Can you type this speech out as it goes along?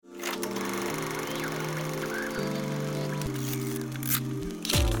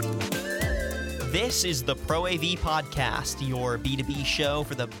This is the Pro AV Podcast, your B2B show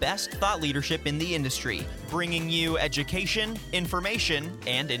for the best thought leadership in the industry, bringing you education, information,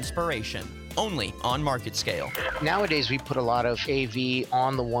 and inspiration. Only on Market Scale. Nowadays, we put a lot of AV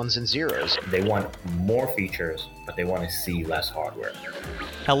on the ones and zeros. They want more features, but they want to see less hardware.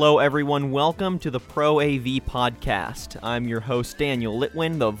 Hello, everyone. Welcome to the Pro AV Podcast. I'm your host, Daniel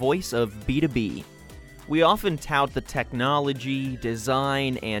Litwin, the voice of B2B. We often tout the technology,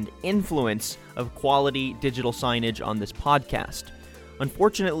 design, and influence of quality digital signage on this podcast.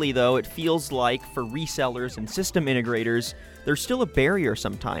 Unfortunately, though, it feels like for resellers and system integrators, there's still a barrier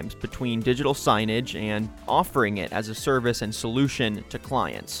sometimes between digital signage and offering it as a service and solution to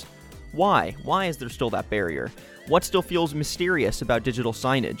clients. Why? Why is there still that barrier? What still feels mysterious about digital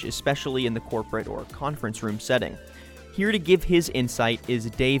signage, especially in the corporate or conference room setting? Here to give his insight is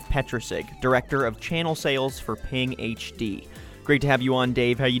Dave Petricig, Director of Channel Sales for Ping HD. Great to have you on,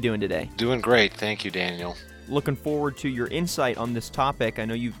 Dave. How are you doing today? Doing great. Thank you, Daniel. Looking forward to your insight on this topic. I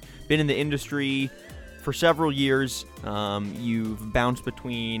know you've been in the industry for several years. You've bounced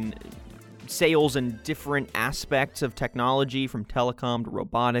between sales and different aspects of technology, from telecom to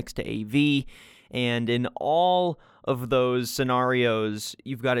robotics to AV. And in all of those scenarios,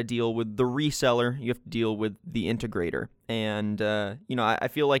 you've got to deal with the reseller, you have to deal with the integrator. And, I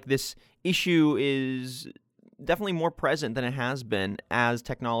feel like this issue is definitely more present than it has been as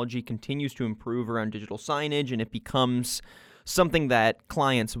technology continues to improve around digital signage and it becomes something that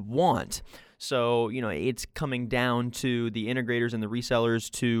clients want. So, it's coming down to the integrators and the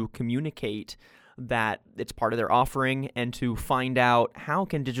resellers to communicate that it's part of their offering and to find out how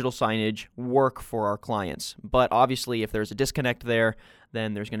can digital signage work for our clients. But obviously, if there's a disconnect there,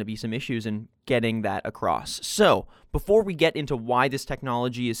 then there's going to be some issues in getting that across. So before we get into why this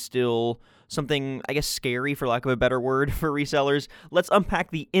technology is still something, I guess, scary, for lack of a better word, for resellers, let's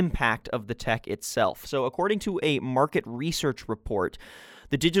unpack the impact of the tech itself. So according to a market research report,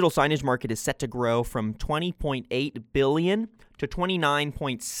 the digital signage market is set to grow from $20.8 billion to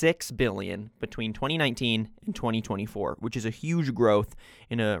 $29.6 billion between 2019 and 2024, which is a huge growth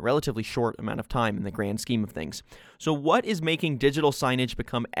in a relatively short amount of time in the grand scheme of things. So what is making digital signage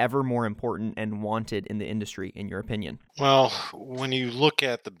become ever more important and wanted in the industry, in your opinion? Well, when you look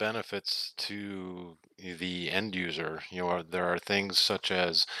at the benefits to the end user, there are things such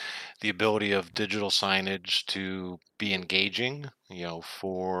as the ability of digital signage to be engaging,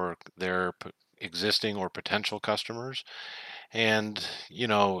 for their existing or potential customers. And,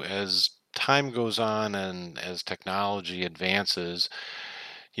 as time goes on and as technology advances,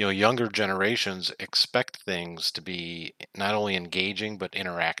 younger generations expect things to be not only engaging, but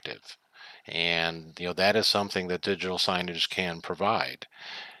interactive. And, that is something that digital signage can provide.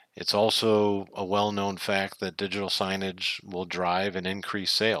 It's also a well-known fact that digital signage will drive and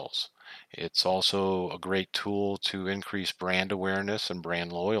increase sales. It's also a great tool to increase brand awareness and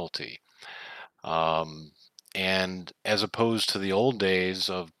brand loyalty. And as opposed to the old days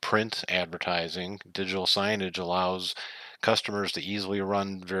of print advertising, digital signage allows customers to easily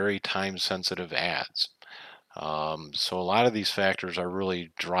run very time-sensitive ads. So a lot of these factors are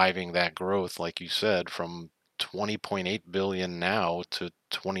really driving that growth, like you said, from 20.8 billion now to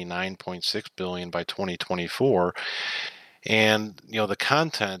 29.6 billion by 2024. And, the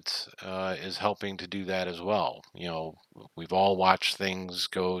content is helping to do that as well. We've all watched things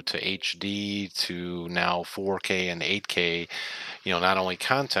go to HD to now 4K and 8K, not only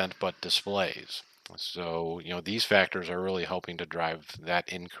content, but displays. So, these factors are really helping to drive that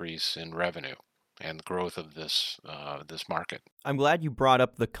increase in revenue and the growth of this market. I'm glad you brought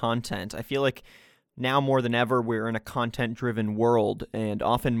up the content. I feel like now more than ever, we're in a content-driven world, and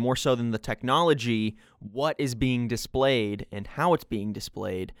often more so than the technology, what is being displayed and how it's being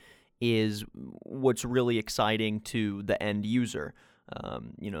displayed is what's really exciting to the end user.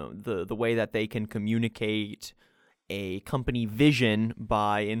 The way that they can communicate a company vision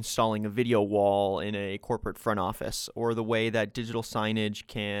by installing a video wall in a corporate front office, or the way that digital signage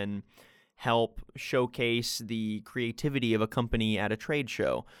can help showcase the creativity of a company at a trade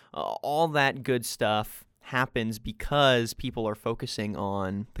show. All that good stuff happens because people are focusing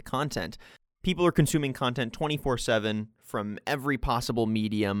on the content. People are consuming content 24/7 from every possible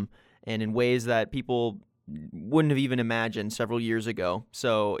medium and in ways that people wouldn't have even imagined several years ago.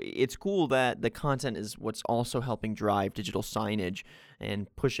 So it's cool that the content is what's also helping drive digital signage and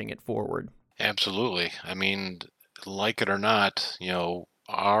pushing it forward. Absolutely. I mean, like it or not,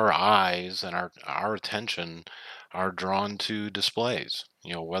 our eyes and our attention are drawn to displays.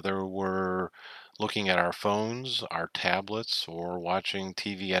 Whether we're looking at our phones, our tablets, or watching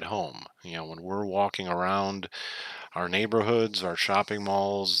TV at home. When we're walking around our neighborhoods, our shopping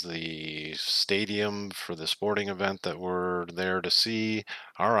malls, the stadium for the sporting event that we're there to see,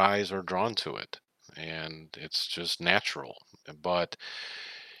 our eyes are drawn to it. And it's just natural. But,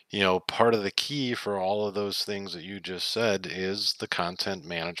 part of the key for all of those things that you just said is the content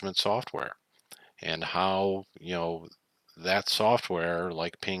management software and how, that software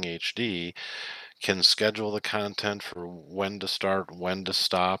like Ping HD can schedule the content for when to start, when to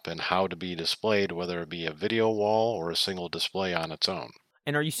stop, and how to be displayed, whether it be a video wall or a single display on its own.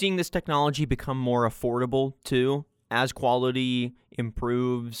 And are you seeing this technology become more affordable too as quality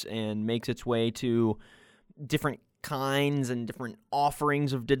improves and makes its way to different kinds and different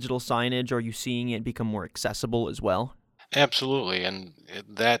offerings of digital signage? Are you seeing it become more accessible as well? Absolutely, and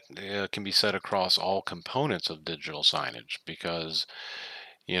that can be said across all components of digital signage because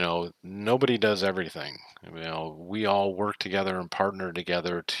nobody does everything. We all work together and partner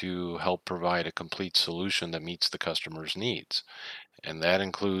together to help provide a complete solution that meets the customer's needs. And that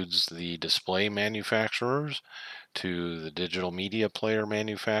includes the display manufacturers, to the digital media player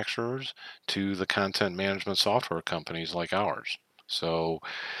manufacturers, to the content management software companies like ours. So,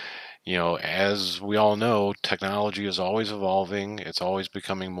 as we all know, technology is always evolving, it's always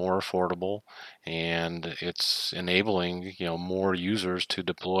becoming more affordable, and it's enabling, more users to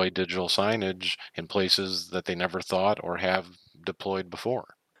deploy digital signage in places that they never thought or have deployed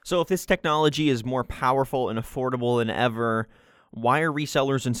before. So if this technology is more powerful and affordable than ever, why are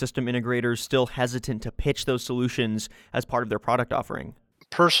resellers and system integrators still hesitant to pitch those solutions as part of their product offering?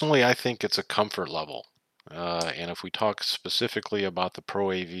 Personally, I think it's a comfort level. And if we talk specifically about the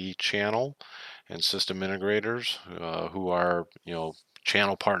Pro AV channel and system integrators, who are,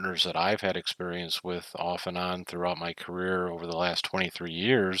 channel partners that I've had experience with off and on throughout my career over the last 23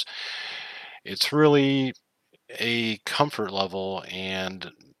 years, it's really a comfort level. And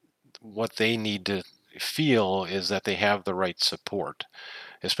what they need to feel is that they have the right support,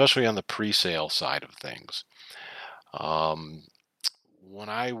 especially on the pre sale side of things. Um, when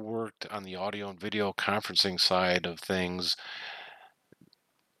I worked on the audio and video conferencing side of things,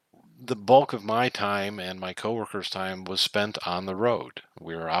 the bulk of my time and my coworkers' time was spent on the road.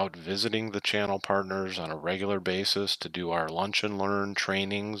 We were out visiting the channel partners on a regular basis to do our lunch and learn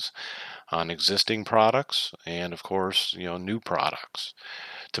trainings on existing products and, of course, new products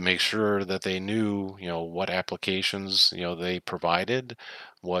to make sure that they knew, what applications, they provided,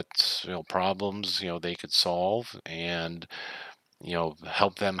 what, problems, they could solve, and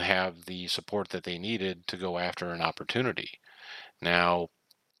help them have the support that they needed to go after an opportunity. Now,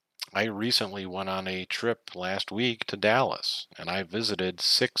 I recently went on a trip last week to Dallas and I visited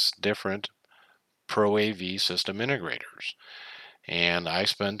 6 different Pro AV system integrators. And I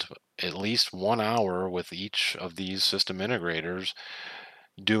spent at least 1 hour with each of these system integrators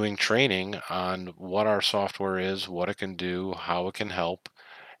doing training on what our software is, what it can do, how it can help,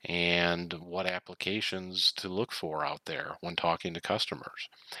 and what applications to look for out there when talking to customers.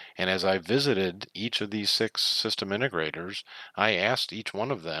 And as I visited each of these 6 system integrators, I asked each one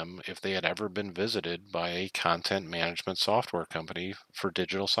of them if they had ever been visited by a content management software company for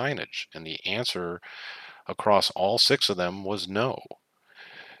digital signage. And the answer across all 6 of them was no.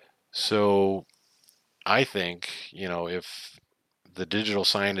 So I think, if the digital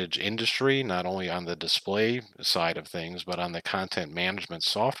signage industry, not only on the display side of things, but on the content management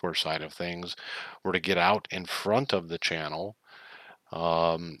software side of things, were to get out in front of the channel,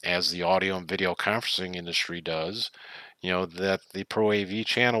 as the audio and video conferencing industry does, that the Pro AV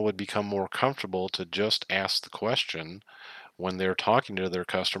channel would become more comfortable to just ask the question when they're talking to their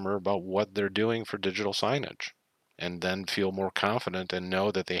customer about what they're doing for digital signage. And then feel more confident and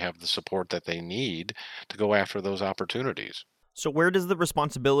know that they have the support that they need to go after those opportunities. So where does the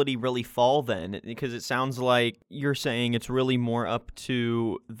responsibility really fall then? Because it sounds like you're saying it's really more up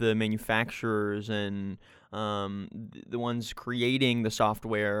to the manufacturers and the ones creating the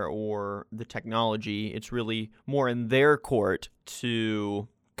software or the technology. It's really more in their court to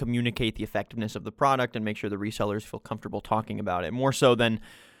communicate the effectiveness of the product and make sure the resellers feel comfortable talking about it, more so than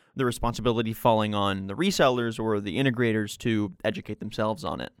the responsibility falling on the resellers or the integrators to educate themselves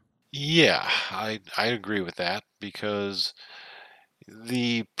on it. Yeah, I agree with that because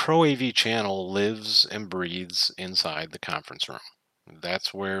the Pro AV channel lives and breathes inside the conference room.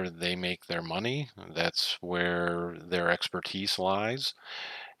 That's where they make their money. That's where their expertise lies.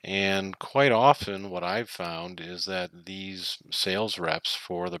 And quite often, what I've found is that these sales reps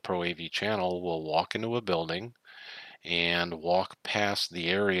for the Pro AV channel will walk into a building and walk past the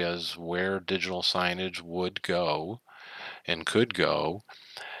areas where digital signage would go and could go,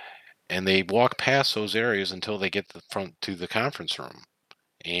 and they walk past those areas until they get the front to the conference room.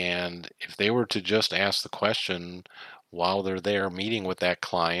 And if they were to just ask the question while they're there meeting with that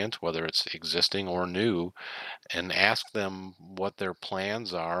client, whether it's existing or new, and ask them what their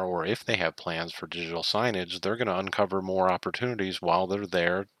plans are or if they have plans for digital signage, they're going to uncover more opportunities while they're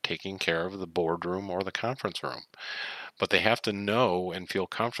there taking care of the boardroom or the conference room. But they have to know and feel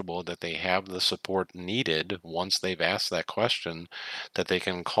comfortable that they have the support needed once they've asked that question, that they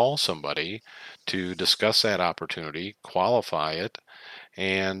can call somebody to discuss that opportunity, qualify it,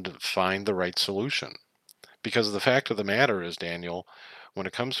 and find the right solution. Because the fact of the matter is, Daniel, when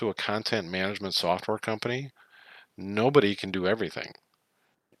it comes to a content management software company, nobody can do everything.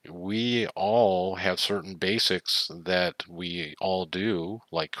 We all have certain basics that we all do,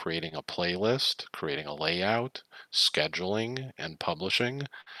 like creating a playlist, creating a layout, scheduling, and publishing.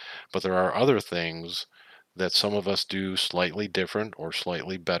 But there are other things that some of us do slightly different or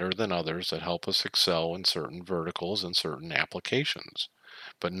slightly better than others that help us excel in certain verticals and certain applications.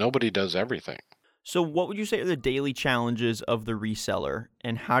 But nobody does everything. So, what would you say are the daily challenges of the reseller,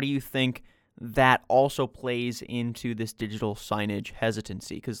 and how do you think that also plays into this digital signage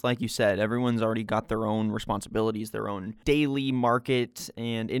hesitancy? Because, like you said, everyone's already got their own responsibilities, their own daily market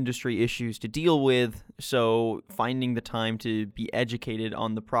and industry issues to deal with. So, finding the time to be educated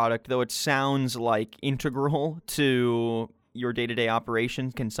on the product, though it sounds like integral to your day-to-day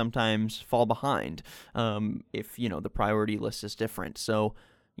operations, can sometimes fall behind if the priority list is different. So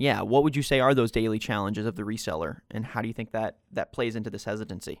yeah, what would you say are those daily challenges of the reseller, and how do you think that plays into this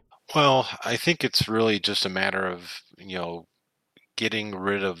hesitancy? Well, I think it's really just a matter of, getting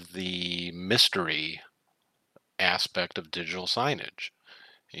rid of the mystery aspect of digital signage.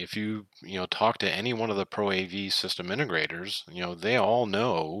 If you talk to any one of the pro AV system integrators, they all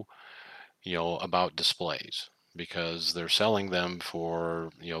know, about displays because they're selling them for,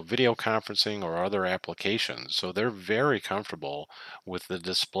 video conferencing or other applications. So they're very comfortable with the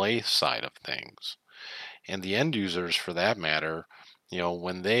display side of things. And the end users, for that matter,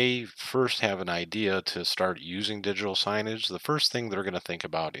 when they first have an idea to start using digital signage, the first thing they're going to think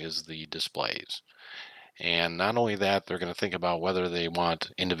about is the displays. And not only that, they're going to think about whether they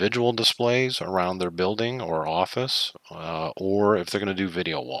want individual displays around their building or office, or if they're going to do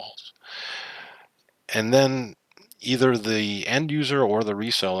video walls. And then either the end user or the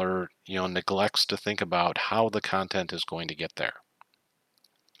reseller, neglects to think about how the content is going to get there.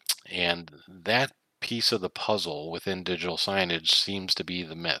 And that piece of the puzzle within digital signage seems to be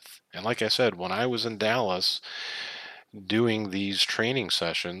the myth. And like I said, when I was in Dallas doing these training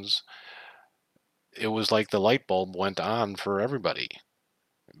sessions, it was like the light bulb went on for everybody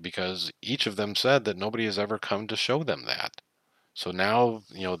because each of them said that nobody has ever come to show them that. So now,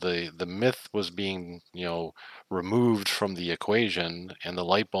 the myth was being, removed from the equation, and the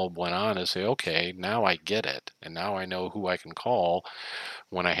light bulb went on to say, okay, now I get it. And now I know who I can call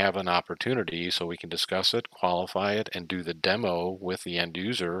when I have an opportunity so we can discuss it, qualify it, and do the demo with the end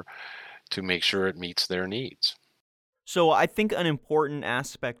user to make sure it meets their needs. So I think an important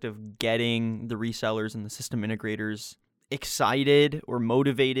aspect of getting the resellers and the system integrators excited or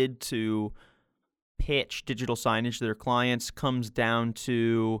motivated to pitch digital signage to their clients comes down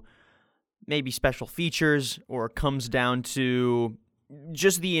to maybe special features, or comes down to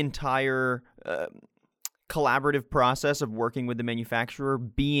just the entire collaborative process of working with the manufacturer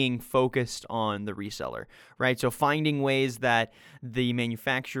being focused on the reseller, right? So finding ways that the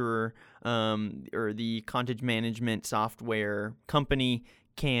manufacturer or the content management software company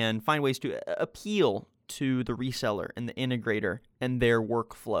can find ways to appeal to the reseller and the integrator and their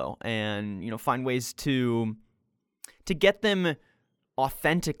workflow, and find ways to get them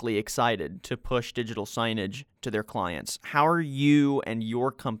authentically excited to push digital signage to their clients. How are you and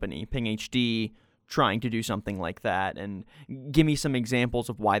your company, Ping HD, trying to do something like that? And give me some examples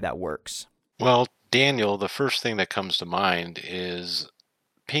of why that works. Well, Daniel, the first thing that comes to mind is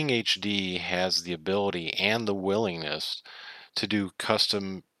Ping HD has the ability and the willingness to do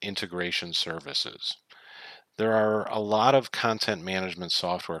custom integration services. There are a lot of content management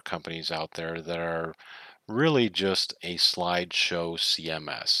software companies out there that are really just a slideshow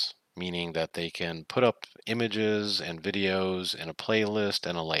CMS, meaning that they can put up images and videos and a playlist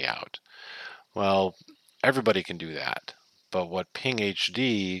and a layout. Well, everybody can do that. But what Ping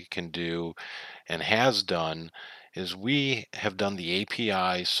HD can do and has done is we have done the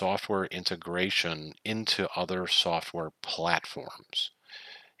API software integration into other software platforms.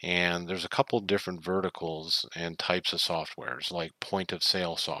 And there's a couple different verticals and types of softwares, like point of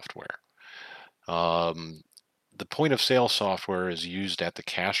sale software. Um, the point of sale software is used at the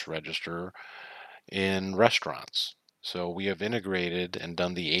cash register in restaurants. So we have integrated and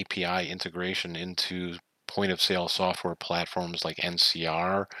done the API integration into point of sale software platforms like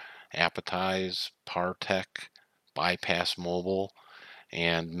NCR, Appetize, Partech, Bypass Mobile,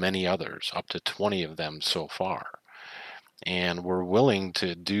 and many others, up to 20 of them so far. And we're willing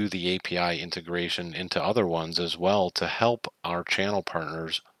to do the API integration into other ones as well to help our channel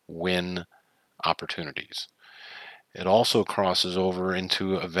partners win opportunities. It also crosses over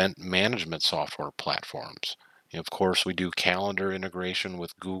into event management software platforms. Of course, we do calendar integration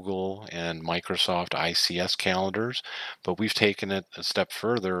with Google and Microsoft ICS calendars, but we've taken it a step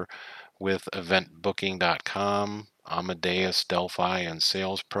further with eventbooking.com, Amadeus, Delphi, and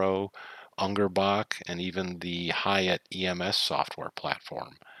Sales Pro, Ungerbach, and even the Hyatt EMS software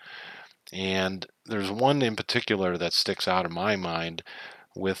platform. And there's one in particular that sticks out in my mind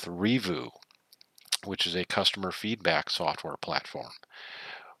with Revu, which is a customer feedback software platform.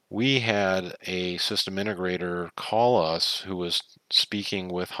 We had a system integrator call us who was speaking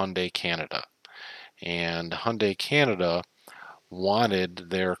with Hyundai Canada. And Hyundai Canada wanted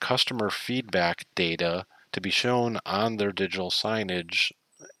their customer feedback data to be shown on their digital signage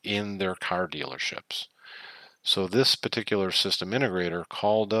in their car dealerships. So this particular system integrator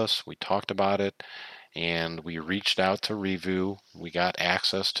called us, we talked about it, and we reached out to Revu. We got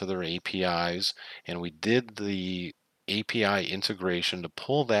access to their APIs, and we did the API integration to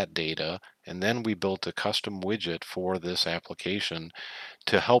pull that data, and then we built a custom widget for this application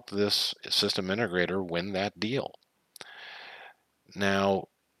to help this system integrator win that deal. Now,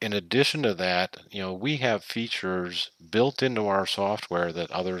 in addition to that, we have features built into our software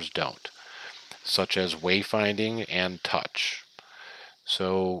that others don't, such as wayfinding and touch.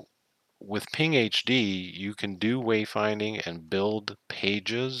 So with Ping HD, you can do wayfinding and build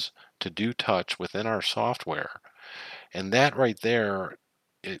pages to do touch within our software. And that right there,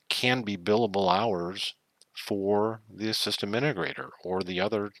 it can be billable hours for the system integrator or the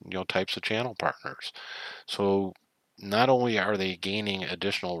other types of channel partners. So not only are they gaining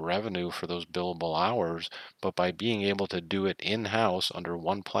additional revenue for those billable hours, but by being able to do it in-house under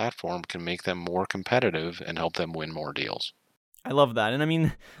one platform can make them more competitive and help them win more deals. I love that. And I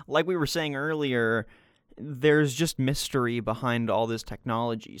mean, like we were saying earlier, there's just mystery behind all this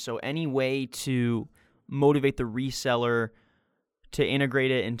technology. So any way to motivate the reseller to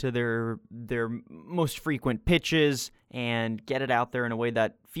integrate it into their most frequent pitches and get it out there in a way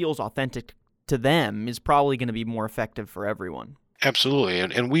that feels authentic to them is probably going to be more effective for everyone. Absolutely.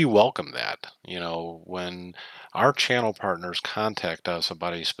 And we welcome that. When our channel partners contact us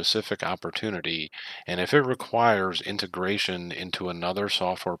about a specific opportunity, and if it requires integration into another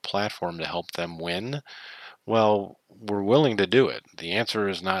software platform to help them win, well, we're willing to do it. The answer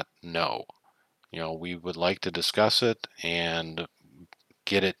is not no. We would like to discuss it and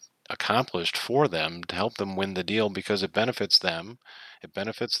get it accomplished for them to help them win the deal because it benefits them, it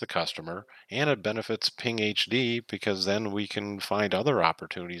benefits the customer, and it benefits Ping HD because then we can find other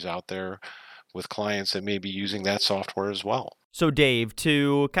opportunities out there with clients that may be using that software as well. So Dave,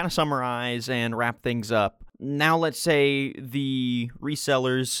 to kind of summarize and wrap things up, now let's say the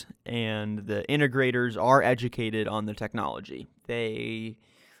resellers and the integrators are educated on the technology.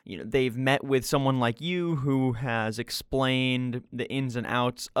 They've met with someone like you who has explained the ins and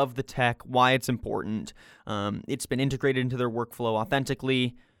outs of the tech, why it's important. It's been integrated into their workflow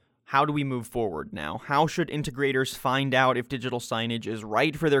authentically. How do we move forward now? How should integrators find out if digital signage is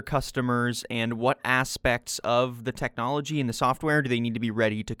right for their customers, and what aspects of the technology and the software do they need to be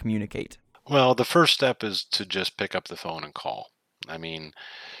ready to communicate? Well, the first step is to just pick up the phone and call. I mean,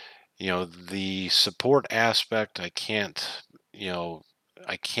 the support aspect, I can't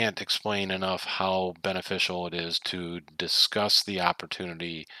explain enough how beneficial it is to discuss the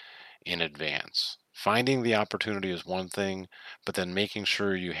opportunity in advance. Finding the opportunity is one thing, but then making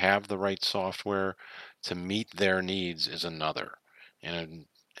sure you have the right software to meet their needs is another. And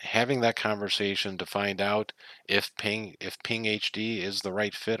having that conversation to find out if Ping HD is the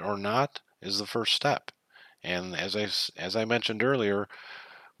right fit or not is the first step. And as I mentioned earlier,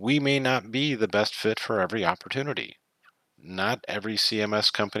 we may not be the best fit for every opportunity. Not every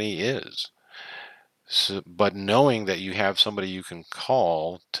CMS company is. So, but knowing that you have somebody you can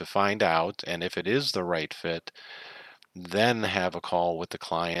call to find out, and if it is the right fit, then have a call with the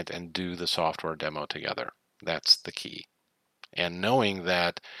client and do the software demo together. That's the key. And knowing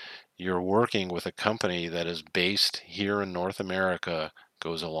that you're working with a company that is based here in North America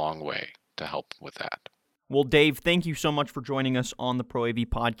goes a long way to help with that. Well, Dave, thank you so much for joining us on the Pro AV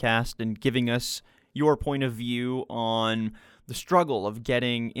podcast and giving us your point of view on the struggle of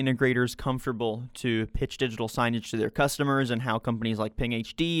getting integrators comfortable to pitch digital signage to their customers, and how companies like Ping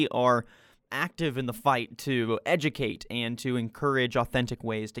HD are active in the fight to educate and to encourage authentic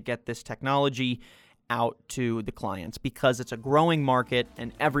ways to get this technology out to the clients, because it's a growing market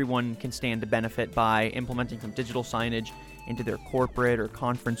and everyone can stand to benefit by implementing some digital signage into their corporate or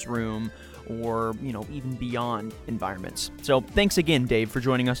conference room or, even beyond environments. So thanks again, Dave, for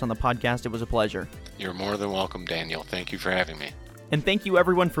joining us on the podcast. It was a pleasure. You're more than welcome, Daniel. Thank you for having me. And thank you,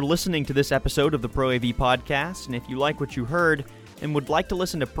 everyone, for listening to this episode of the Pro AV Podcast. And if you like what you heard and would like to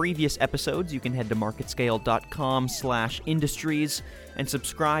listen to previous episodes, you can head to marketscale.com/industries and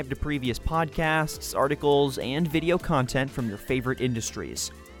subscribe to previous podcasts, articles, and video content from your favorite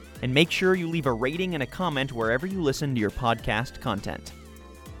industries. And make sure you leave a rating and a comment wherever you listen to your podcast content.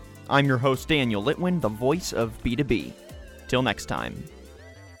 I'm your host, Daniel Litwin, the voice of B2B. Till next time.